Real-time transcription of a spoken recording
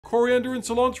Coriander and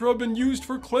cilantro have been used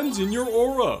for cleansing your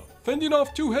aura, fending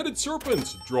off two-headed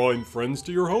serpents, drawing friends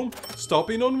to your home,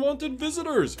 stopping unwanted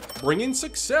visitors, bringing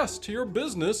success to your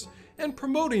business, and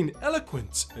promoting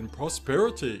eloquence and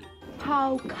prosperity.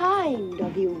 How kind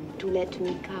of you to let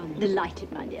me come. Delighted,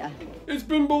 my dear. It's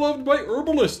been beloved by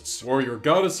herbalists, warrior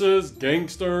goddesses,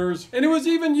 gangsters, and it was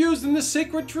even used in the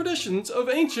sacred traditions of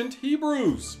ancient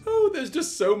Hebrews. Oh, there's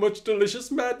just so much delicious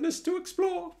madness to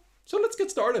explore. So let's get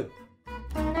started.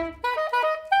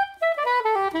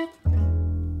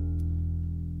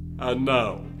 And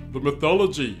now, the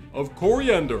mythology of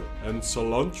coriander and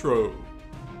cilantro.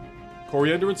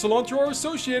 Coriander and cilantro are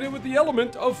associated with the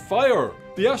element of fire,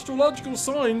 the astrological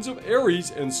signs of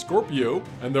Aries and Scorpio,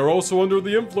 and they're also under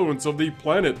the influence of the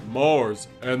planet Mars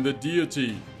and the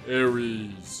deity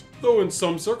Ares. Though in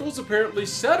some circles, apparently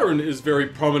Saturn is very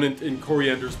prominent in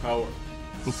coriander's power.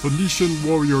 The Phoenician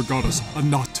warrior goddess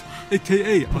Anat,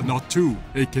 aka Anatu,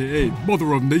 aka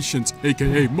Mother of Nations,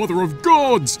 aka Mother of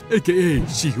Gods, aka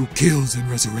she who kills and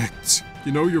resurrects.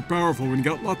 You know you're powerful when you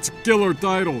got lots of killer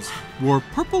titles. Wore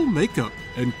purple makeup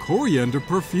and coriander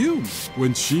perfume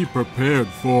when she prepared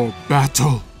for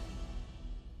battle.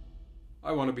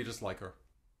 I want to be just like her.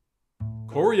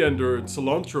 Coriander and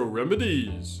cilantro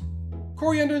remedies.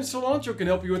 Coriander and cilantro can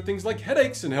help you with things like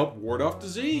headaches and help ward off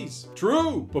disease.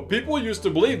 True, but people used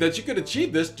to believe that you could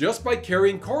achieve this just by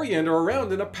carrying coriander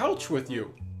around in a pouch with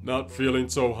you. Not feeling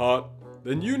so hot?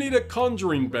 Then you need a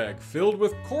conjuring bag filled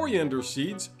with coriander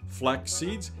seeds, flax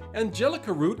seeds,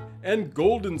 angelica root, and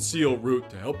golden seal root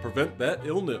to help prevent that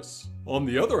illness. On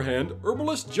the other hand,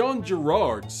 herbalist John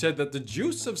Gerard said that the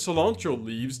juice of cilantro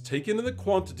leaves taken in the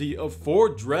quantity of 4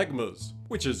 drachmas,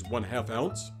 which is 1/2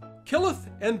 ounce, killeth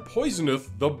and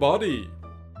poisoneth the body.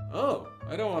 Oh,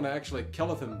 I don't want to actually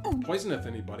killeth and poisoneth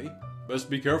anybody. Best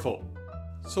be careful.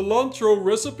 Cilantro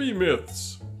recipe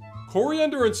myths.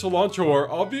 Coriander and cilantro are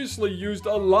obviously used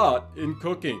a lot in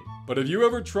cooking, but have you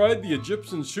ever tried the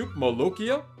Egyptian soup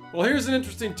molokhia? Well, here's an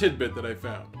interesting tidbit that I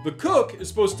found. The cook is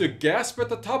supposed to gasp at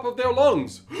the top of their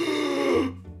lungs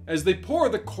as they pour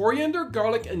the coriander,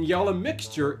 garlic, and yalla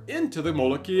mixture into the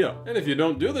molokhia. And if you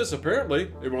don't do this,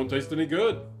 apparently, it won't taste any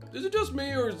good. Is it just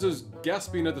me, or does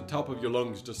gasping at the top of your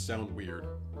lungs just sound weird?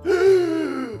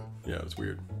 Yeah, it's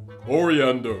weird.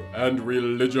 Coriander and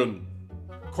religion.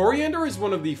 Coriander is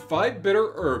one of the 5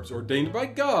 bitter herbs ordained by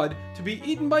God to be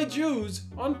eaten by Jews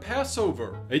on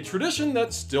Passover, a tradition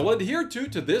that's still adhered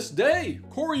to this day.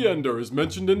 Coriander is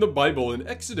mentioned in the Bible in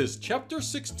Exodus chapter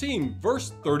 16,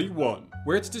 verse 31,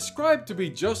 where it's described to be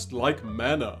just like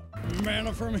manna.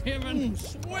 Manna from heaven,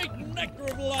 sweet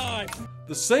nectar of life.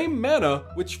 The same manna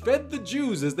which fed the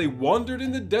Jews as they wandered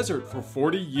in the desert for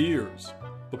 40 years.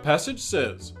 The passage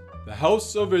says, "The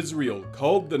house of Israel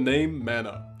called the name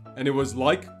manna, and it was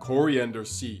like coriander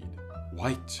seed,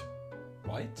 white."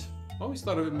 White? I always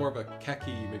thought of it more of a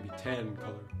khaki, maybe tan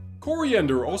color.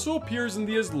 Coriander also appears in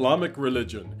the Islamic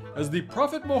religion, as the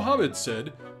Prophet Muhammad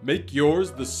said, "Make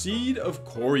yours the seed of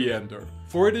coriander,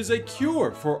 for it is a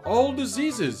cure for all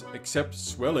diseases except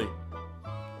swelling,"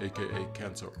 aka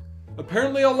cancer.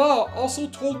 Apparently Allah also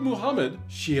told Muhammad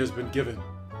she has been given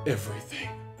everything.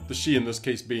 The she in this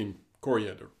case being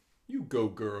coriander. You go,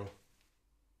 girl.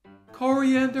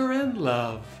 Coriander and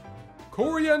love.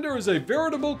 Coriander is a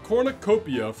veritable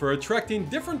cornucopia for attracting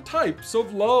different types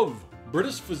of love.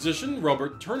 British physician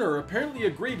Robert Turner apparently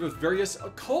agreed with various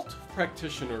occult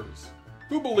practitioners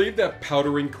who believed that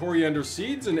powdering coriander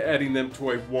seeds and adding them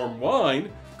to a warm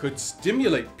wine could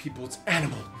stimulate people's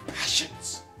animal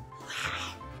passions.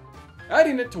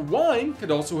 Adding it to wine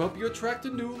could also help you attract a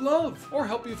new love, or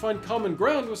help you find common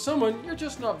ground with someone you're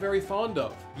just not very fond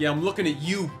of. Yeah, I'm looking at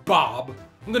you, Bob.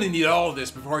 I'm gonna need all of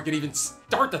this before I can even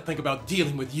start to think about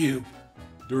dealing with you.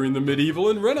 During the medieval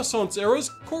and Renaissance eras,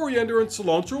 coriander and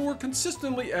cilantro were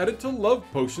consistently added to love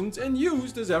potions and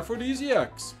used as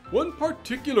aphrodisiacs. One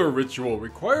particular ritual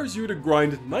requires you to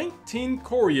grind 19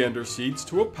 coriander seeds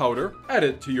to a powder, add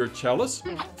it to your chalice,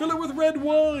 fill it with red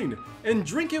wine, and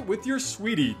drink it with your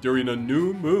sweetie during a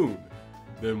new moon.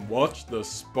 Then watch the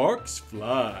sparks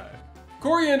fly.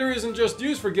 Coriander isn't just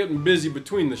used for getting busy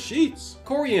between the sheets.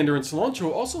 Coriander and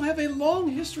cilantro also have a long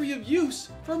history of use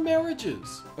for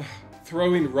marriages.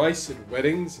 Throwing rice at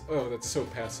weddings? Oh, that's so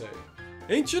passé.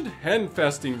 Ancient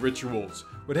hand-fasting rituals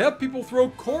would have people throw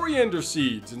coriander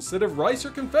seeds instead of rice or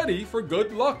confetti for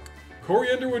good luck.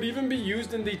 Coriander would even be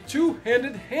used in the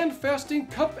two-handed hand-fasting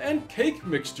cup and cake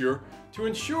mixture to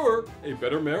ensure a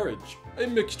better marriage. A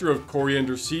mixture of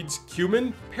coriander seeds,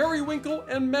 cumin, periwinkle,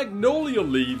 and magnolia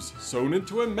leaves sewn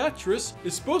into a mattress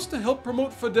is supposed to help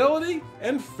promote fidelity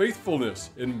and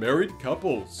faithfulness in married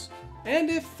couples. And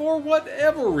if for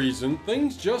whatever reason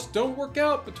things just don't work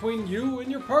out between you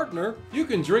and your partner, you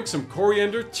can drink some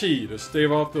coriander tea to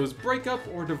stave off those breakup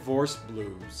or divorce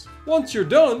blues. Once you're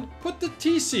done, put the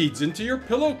tea seeds into your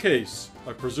pillowcase,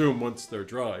 I presume once they're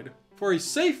dried, for a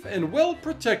safe and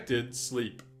well-protected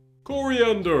sleep.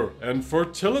 Coriander and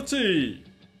fertility.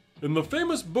 In the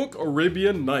famous book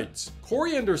Arabian Nights,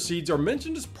 coriander seeds are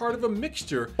mentioned as part of a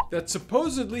mixture that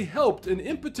supposedly helped an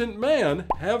impotent man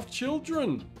have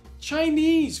children.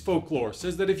 Chinese folklore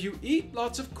says that if you eat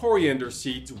lots of coriander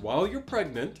seeds while you're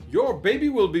pregnant, your baby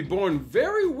will be born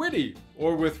very witty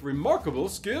or with remarkable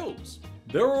skills.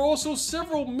 There are also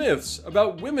several myths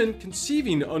about women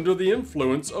conceiving under the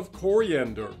influence of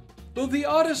coriander, though the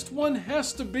oddest one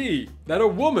has to be that a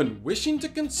woman wishing to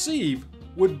conceive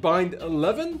would bind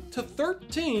 11 to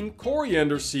 13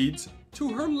 coriander seeds to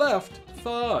her left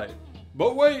thigh.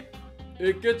 But wait,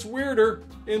 it gets weirder.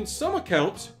 In some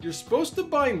accounts, you're supposed to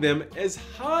bind them as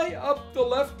high up the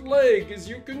left leg as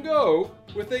you can go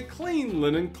with a clean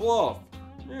linen cloth.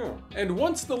 Yeah. And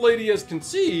once the lady has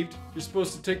conceived, you're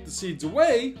supposed to take the seeds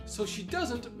away so she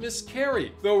doesn't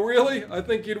miscarry. Though really, I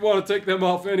think you'd want to take them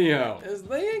off anyhow, as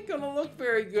they ain't gonna look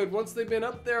very good once they've been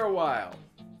up there a while.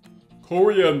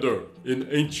 Coriander in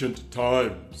ancient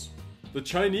times. The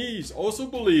Chinese also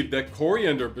believed that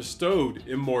coriander bestowed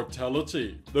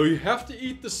immortality, though you have to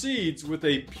eat the seeds with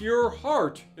a pure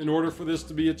heart in order for this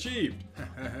to be achieved.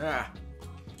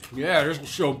 Yeah, this will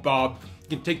show Bob.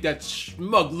 You can take that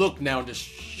smug look now and just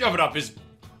shove it up his...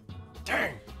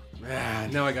 Dang!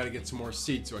 Now I gotta get some more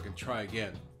seeds so I can try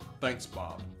again. Thanks,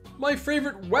 Bob. My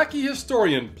favorite wacky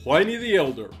historian, Pliny the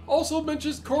Elder, also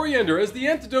mentions coriander as the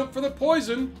antidote for the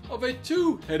poison of a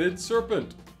two-headed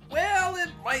serpent. Well, it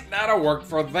might not have worked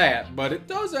for that, but it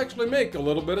does actually make a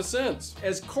little bit of sense,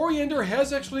 as coriander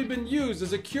has actually been used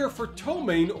as a cure for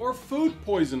ptomaine or food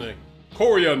poisoning.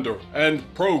 Coriander and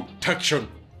protection.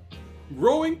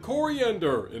 Growing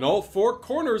coriander in all four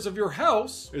corners of your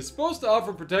house is supposed to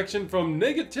offer protection from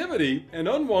negativity and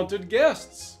unwanted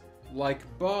guests, like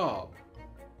Bob.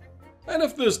 And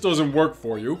if this doesn't work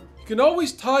for you, you can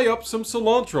always tie up some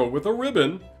cilantro with a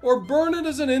ribbon or burn it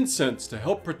as an incense to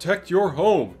help protect your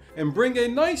home and bring a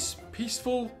nice,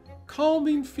 peaceful,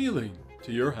 calming feeling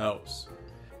to your house.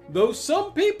 Though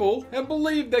some people have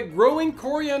believed that growing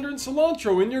coriander and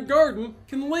cilantro in your garden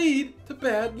can lead to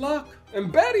bad luck,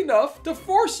 and bad enough to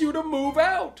force you to move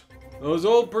out. Those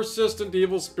old persistent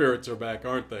evil spirits are back,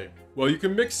 aren't they? Well, you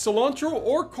can mix cilantro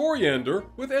or coriander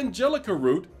with angelica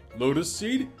root, lotus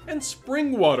seed, and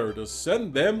spring water to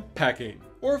send them packing.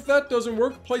 Or if that doesn't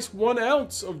work, place 1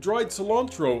 ounce of dried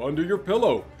cilantro under your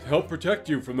pillow to help protect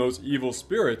you from those evil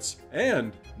spirits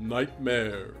and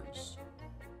nightmares.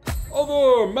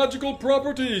 Other magical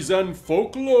properties and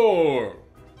folklore.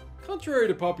 Contrary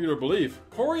to popular belief,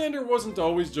 coriander wasn't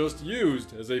always just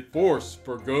used as a force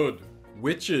for good.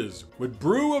 Witches would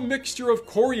brew a mixture of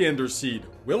coriander seed,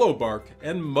 willow bark,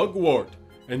 and mugwort,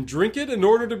 and drink it in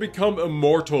order to become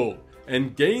immortal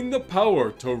and gain the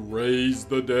power to raise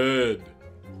the dead.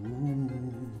 Ooh.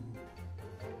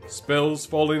 Spells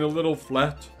falling a little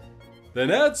flat?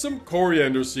 Then add some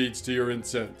coriander seeds to your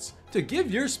incense to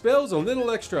give your spells a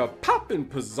little extra pop and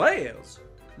pizzazz.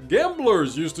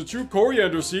 Gamblers used to chew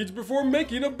coriander seeds before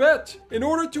making a bet in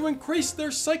order to increase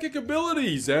their psychic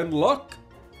abilities and luck.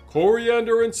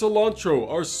 Coriander and cilantro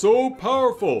are so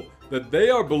powerful that they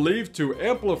are believed to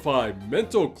amplify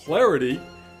mental clarity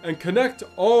and connect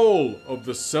all of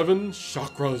the 7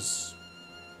 chakras.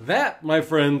 That, my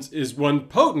friends, is one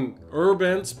potent herb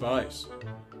and spice.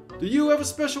 Do you have a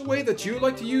special way that you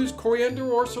like to use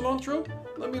coriander or cilantro?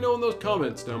 Let me know in those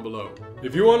comments down below.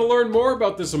 If you want to learn more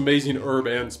about this amazing herb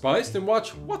and spice, then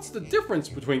watch What's the Difference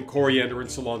Between Coriander and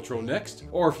Cilantro next.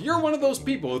 Or if you're one of those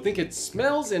people who think it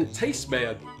smells and tastes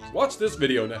bad, watch this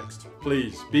video next.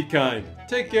 Please, be kind,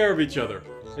 take care of each other,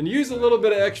 and use a little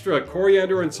bit of extra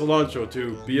coriander and cilantro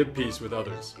to be at peace with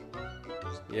others.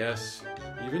 Yes,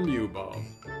 even you, Bob.